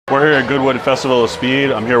we're here at Goodwood Festival of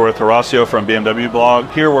Speed. I'm here with Horatio from BMW Blog.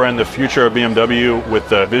 Here we're in the future of BMW with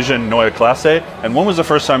the Vision Neue Klasse. And when was the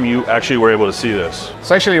first time you actually were able to see this?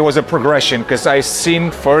 So actually it was a progression, because I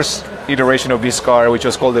seen first iteration of this car, which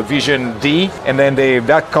was called the Vision D, and then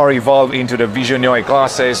that car evolved into the Vision Neue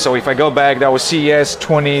Klasse. So if I go back, that was CES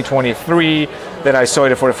 2023. Then I saw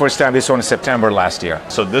it for the first time, this one in September last year.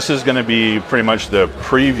 So this is going to be pretty much the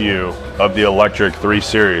preview of the Electric 3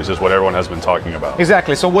 Series, is what everyone has been talking about.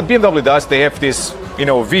 Exactly. So what BMW does, they have this,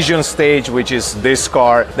 vision stage, which is this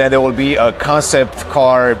car. Then there will be a concept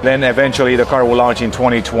car. Then eventually the car will launch in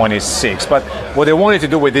 2026. But what they wanted to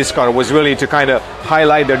do with this car was really to kind of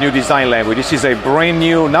highlight their new design language. This is a brand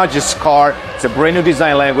new, not just car, it's a brand new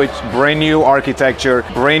design language, brand new architecture,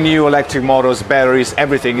 brand new electric motors, batteries,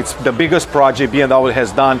 everything. It's the biggest project BMW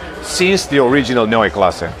has done since the original Neue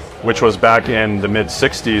Klasse. Which was back in the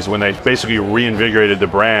mid-60s when they basically reinvigorated the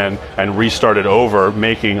brand and restarted over,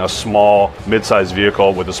 making a small mid-sized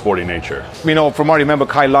vehicle with a sporty nature. From what I remember,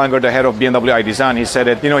 Kai Langer, the head of BMW I Design, he said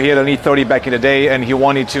that, he had an E30 back in the day, and he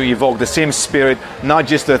wanted to evoke the same spirit, not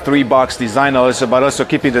just the 3-box design also, but also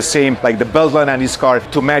keeping the same, like the belt line on his car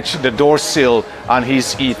to match the door sill on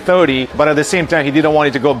his E30, but at the same time, he didn't want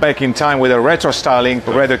it to go back in time with a retro styling,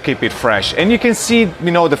 but rather keep it fresh. And you can see,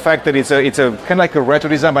 the fact that it's a kind of like a retro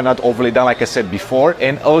design, but not overly done, like I said before.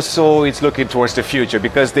 And also it's looking towards the future,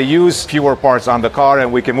 because they use fewer parts on the car,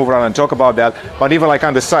 and we can move around and talk about that. But even like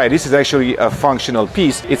on the side, this is actually a functional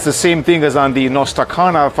piece. It's the same thing as on the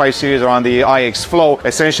Nostacana 5 Series or on the iX Flow.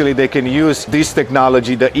 Essentially, they can use this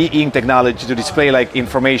technology, the e-ink technology, to display like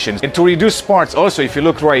information. And to reduce parts also, if you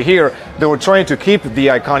look right here, they were trying to keep the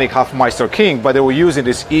iconic Hofmeister King, but they were using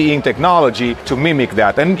this e-ink technology to mimic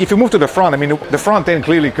that. And if you move to the front, the front end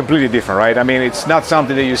clearly completely different, right? It's not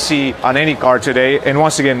something that you see on any car today. And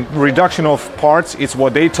once again, reduction of parts, it's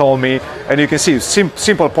what they told me. And you can see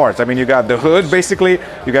simple parts. You got the hood, basically,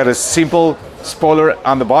 you got a simple spoiler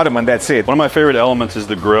on the bottom, and that's it. One of my favorite elements is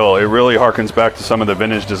the grille. It really harkens back to some of the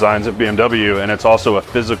vintage designs at BMW, and it's also a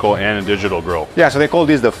physical and a digital grille. Yeah, so they call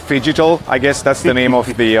this the Phygital. I guess that's the name of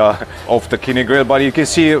the Kine grille. But you can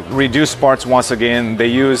see reduced parts once again. They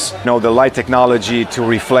use the light technology to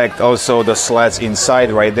reflect also the slats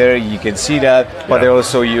inside right there. You can see that. But they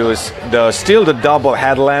also use still the double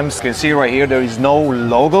headlamps. You can see right here there is no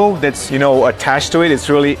logo that's attached to it.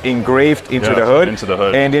 It's really engraved into the hood. Into the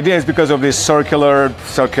hood. And it is because of this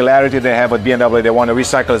circularity they have with BMW. They want to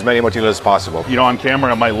recycle as many materials as possible. On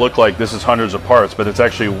camera it might look like this is hundreds of parts, but it's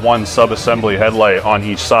actually one sub-assembly headlight on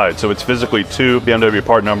each side. So it's physically 2 BMW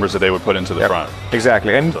part numbers that they would put into the front.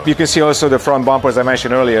 Exactly. And you can see also the front bumper, as I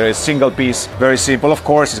mentioned earlier, is single piece, very simple. Of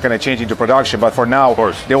course, it's going to change into production, but for now,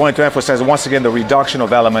 they wanted to emphasize once again the reduction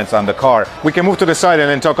of elements on the car. We can move to the side and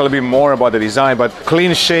then talk a little bit more about the design, but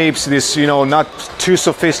clean shapes, this, not too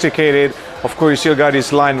sophisticated. Of course, you still got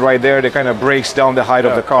this line right there that kind of breaks down the height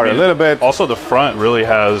of the car a little bit. Also, the front really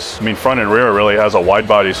has, front and rear really has a wide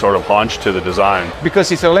body sort of haunch to the design.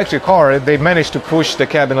 Because it's an electric car, they managed to push the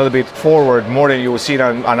cabin a little bit forward more than you will see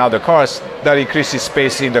on other cars. That increases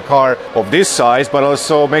space in the car of this size, but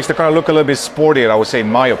also makes the car look a little bit sportier, I would say,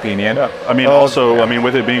 in my opinion. Yeah.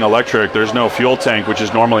 With it being electric, there's no fuel tank, which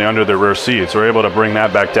is normally under the rear seat. So we're able to bring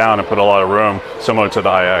that back down and put a lot of room, similar to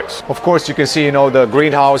the iX. Of course, you can see, the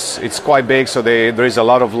greenhouse, it's quite big, so there is a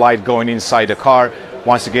lot of light going inside the car.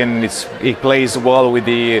 Once again, it plays well with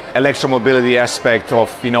the electromobility aspect of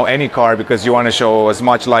any car, because you want to show as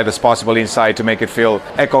much light as possible inside to make it feel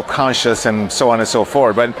eco-conscious and so on and so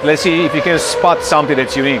forth. But let's see if you can spot something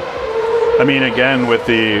that's unique. Again, with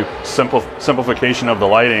the simplification of the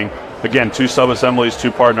lighting, again, 2 sub-assemblies, 2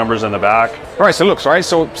 part numbers in the back. Right, so looks, right?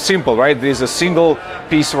 So simple, right? There's a single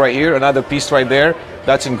piece right here, another piece right there.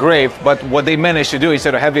 That's engraved, but what they managed to do,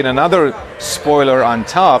 instead of having another spoiler on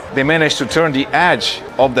top, they managed to turn the edge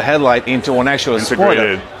of the headlight into an actual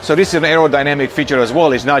spoiler. So this is an aerodynamic feature as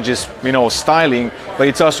well. It's not just styling, but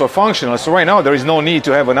it's also functional. So right now there is no need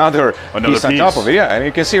to have another piece on top of it. Yeah, and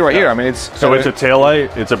you can see right here. It's a tail light,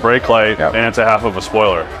 it's a brake light, and it's a half of a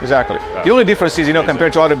spoiler. Exactly. The only difference is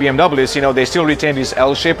compared to other BMWs, they still retain this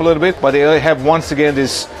L shape a little bit, but they have once again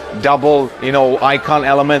this double icon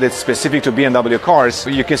element that's specific to BMW cars.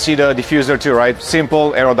 You can see the diffuser too, right?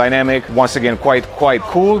 Simple, aerodynamic, once again quite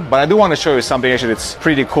cool. But I do want to show you something actually that's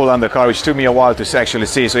pretty cool on the car, which took me a while to actually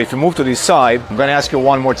see. So if you move to this side, I'm going to ask you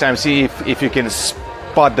one more time, see if you can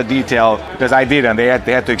spot the detail, because I didn't. They had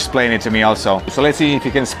to explain it to me also. So let's see if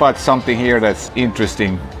you can spot something here that's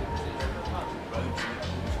interesting.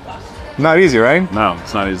 Not easy, right? No,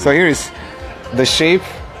 it's not easy. So here is the shape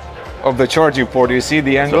of the charging port. You see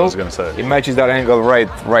the angle? That's what I was gonna say. It matches that angle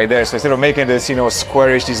right there. So instead of making this,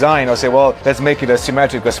 squarish design, I'll say, well, let's make it as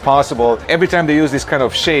symmetric as possible. Every time they use this kind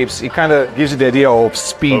of shapes, it kind of gives you the idea of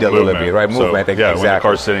speed a little bit, right? Movement, so, yeah, exactly. when the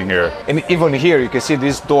car's sitting here. And even here, you can see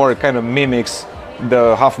this door kind of mimics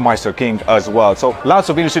the Hofmeister King as well. So lots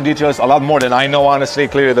of interesting details, a lot more than I know, honestly.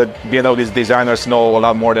 Clearly the BMW designers know a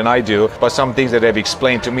lot more than I do, but some things that they've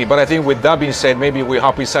explained to me. But I think with that being said, maybe we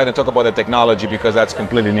hop inside and talk about the technology, because that's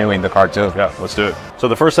completely new in the car too. Yeah, let's do it. So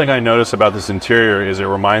the first thing I notice about this interior is it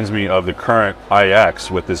reminds me of the current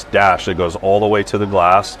iX with this dash that goes all the way to the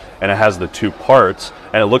glass, and it has the two parts,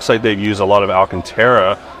 and it looks like they've used a lot of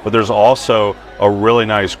Alcantara, but there's also a really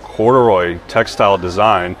nice corduroy textile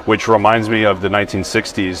design, which reminds me of the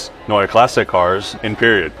 1960s Neue Klasse cars in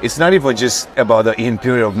period. It's not even just about the in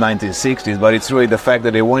period of 1960s, but it's really the fact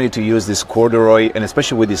that they wanted to use this corduroy, and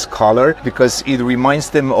especially with this color, because it reminds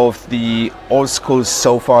them of the old school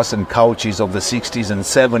sofas and couches of the 60s and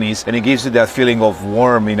 70s, and it gives you that feeling of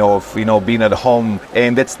warm, of being at home,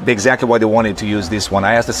 and that's exactly why they wanted to use this one.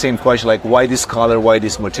 I asked the same question, like, why this color, why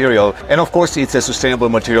this material? And of course it's a sustainable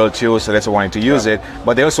material too, so that's why I wanted to use it,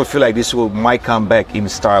 but they also feel like this might come back in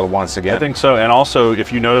style once again. I think so. And also,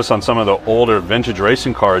 if you notice on some of the older vintage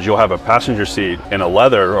racing cars, you'll have a passenger seat in a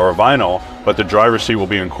leather or a vinyl, but the driver's seat will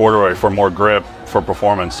be in corduroy for more grip, for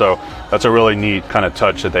performance. So that's a really neat kind of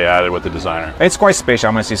touch that they added with the designer. It's quite spacious.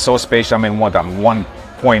 I mean, it's so spacious. I mean, what, I'm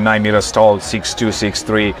 1.9 meters tall, 6'2",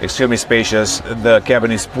 6'3", extremely spacious. The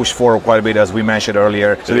cabin is pushed forward quite a bit, as we mentioned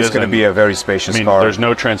earlier. So it's going to be a very spacious car. There's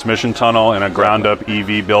no transmission tunnel in a ground-up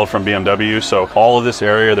EV build from BMW. So all of this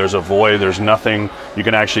area, there's a void. There's nothing. You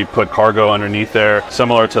can actually put cargo underneath there,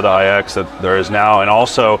 similar to the iX that there is now. And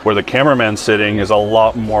also, where the cameraman's sitting is a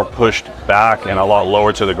lot more pushed back and a lot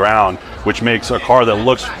lower to the ground, which makes a car that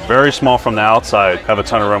looks very small from the outside have a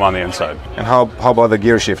ton of room on the inside. And how about the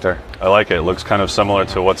gear shifter? I like it. It looks kind of similar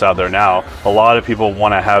to what's out there now. A lot of people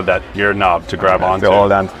want to have that gear knob to grab onto.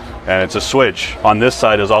 And it's a switch. On this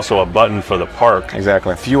side is also a button for the park.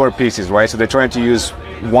 Exactly. Fewer pieces, right? So they're trying to use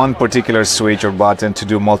one particular switch or button to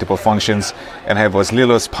do multiple functions and have as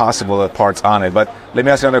little as possible parts on it. But let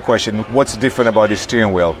me ask you another question. What's different about the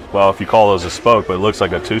steering wheel? Well, if you call those a spoke, but it looks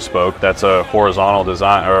like a two-spoke, that's a horizontal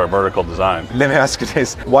design or a vertical design. Let me ask you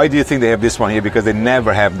this. Why do you think they have this one here? Because they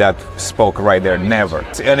never have that spoke right there, never.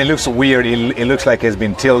 And it looks weird. It looks like it's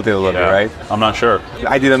been tilted a little bit, right? I'm not sure.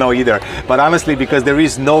 I didn't know either. But honestly, because there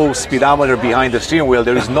is no speedometer behind the steering wheel,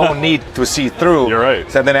 there is no need to see through. You're right.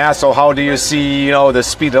 So then I asked, so how do you see, the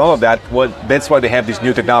speed and all of that? Well, that's why they have this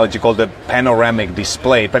new technology called the panoramic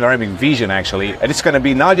display, panoramic vision actually. And it's going to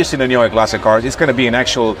be not just in the Neue Klasse cars, it's going to be in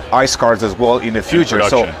actual ICE cars as well in the future.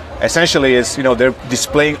 So essentially is, they're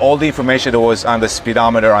displaying all the information that was on the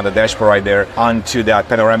speedometer on the dashboard right there onto that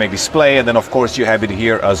panoramic display, and then of course you have it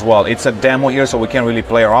here as well. It's a demo here, so we can't really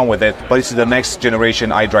play around with it, but it's the next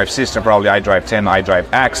generation iDrive system, probably iDrive 10,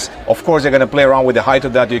 iDrive X. Of course they're going to play around with the height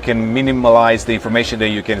of that. You can minimize the information that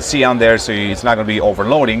you can see on there, so it's not going to be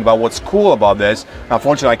overloading. But what's cool about this,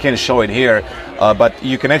 unfortunately I can't show it here, but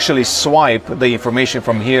you can actually swipe the information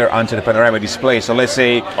from here onto the panoramic display. So let's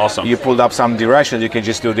say you pulled up some directions, you can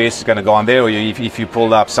just do this. It's going to go on there, or if you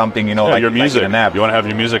pulled up something, like your music. Like in an app. You want to have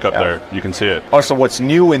your music up there, you can see it. Also, what's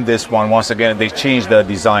new in this one, once again, they changed the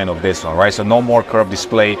design of this one, right? So no more curved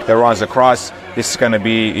display that runs across. This is going to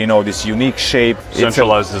be, this unique shape.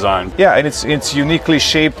 Centralized design. Yeah, and it's uniquely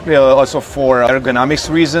shaped also for ergonomics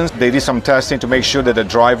reasons. They did some testing to make sure that the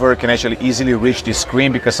driver can actually easily reach the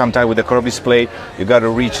screen, because sometimes with the curved display, you got to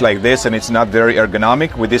reach like this, and it's not very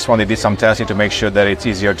ergonomic. With this one, they did some testing to make sure that it's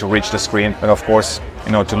easier to reach the screen, and of course,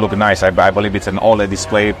 to look nice. I believe it's an OLED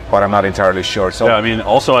display, but I'm not entirely sure. So yeah,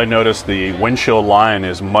 also I noticed the windshield line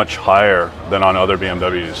is much higher than on other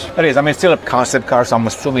BMWs. It is. It's still a concept car, so I'm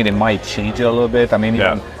assuming it might change it a little bit.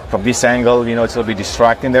 Even from this angle, it's a little bit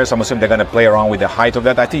distracting there, so I'm assuming they're going to play around with the height of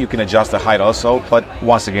that. I think you can adjust the height also, but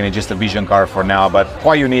once again, it's just a vision car for now, but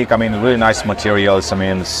quite unique. Really nice materials.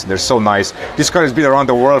 They're so nice. This car has been around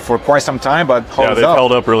the world for quite some time, but they've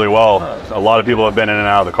held up really well. A lot of people have been in and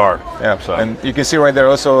out of the car. Yeah, and you can see right there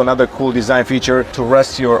also another cool design feature to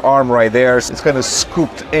rest your arm right there. It's kind of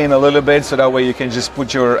scooped in a little bit, so that way you can just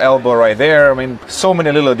put your elbow right there. So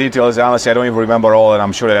many little details. Honestly, I don't even remember all, and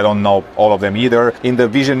I'm sure that I don't know all of them either. In the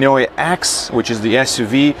Vision Neue X, which is the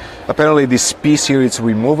SUV, apparently this piece here is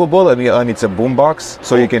removable, and it's a boombox,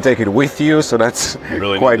 so you can take it with you. So that's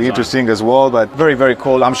really quite interesting as well. But very, very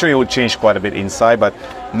cool. I'm sure it will change quite a bit inside, but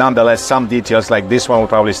nonetheless, some details like this one will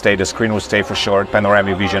probably stay, the screen will stay for sure,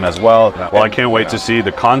 panoramic vision as well. Well, I can't wait to see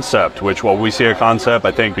the concept, which, well, we see a concept,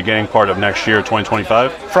 I think, beginning part of next year,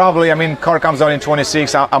 2025. Probably, I mean, car comes out in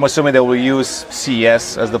 26. I'm assuming they will use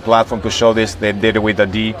CES as the platform to show this. They did it with the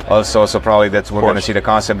D also, so probably that's we're going to see the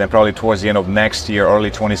concept. Then probably towards the end of next year,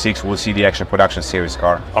 early 26, we'll see the actual production series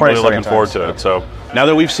car. I'm really looking forward to it. So now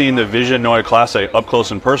that we've seen the Vision Neue Klasse up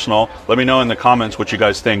close and personal, let me know in the comments what you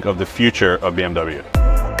guys think of the future of BMW.